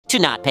to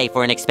not pay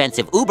for an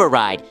expensive Uber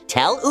ride.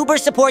 Tell Uber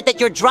support that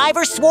your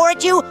driver swore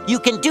at you. You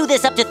can do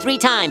this up to 3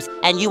 times,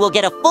 and you will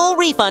get a full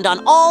refund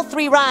on all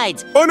 3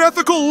 rides.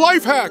 Unethical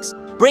life hacks!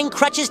 Bring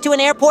crutches to an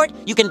airport,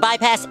 you can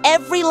bypass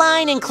every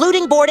line,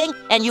 including boarding,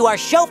 and you are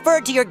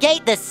chauffeured to your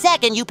gate the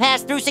second you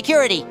pass through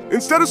security.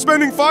 Instead of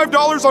spending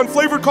 $5 on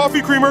flavored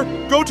coffee creamer,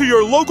 go to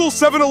your local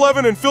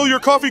 7-Eleven and fill your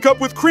coffee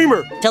cup with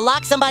creamer. To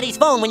lock somebody's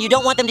phone when you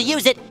don't want them to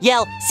use it,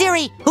 yell,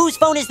 "Siri, whose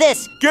phone is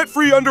this?" Get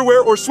free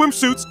underwear or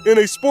swimsuits in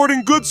a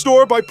sporting goods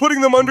store by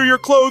putting them under your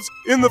clothes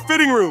in the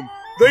fitting room.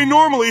 They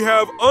normally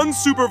have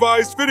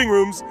unsupervised fitting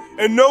rooms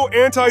and no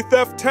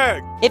anti-theft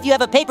tag. If you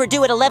have a paper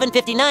due at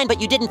 11:59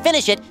 but you didn't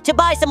finish it, to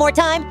buy some more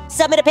time,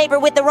 submit a paper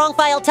with the wrong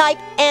file type,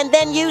 and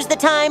then use the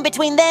time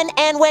between then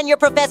and when your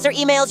professor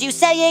emails you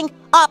saying,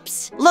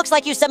 "Ups, looks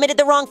like you submitted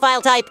the wrong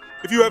file type."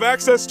 If you have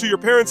access to your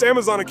parents'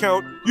 Amazon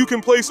account, you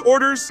can place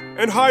orders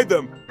and hide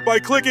them by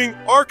clicking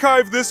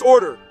Archive this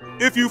order.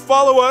 If you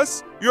follow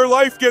us, your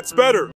life gets better.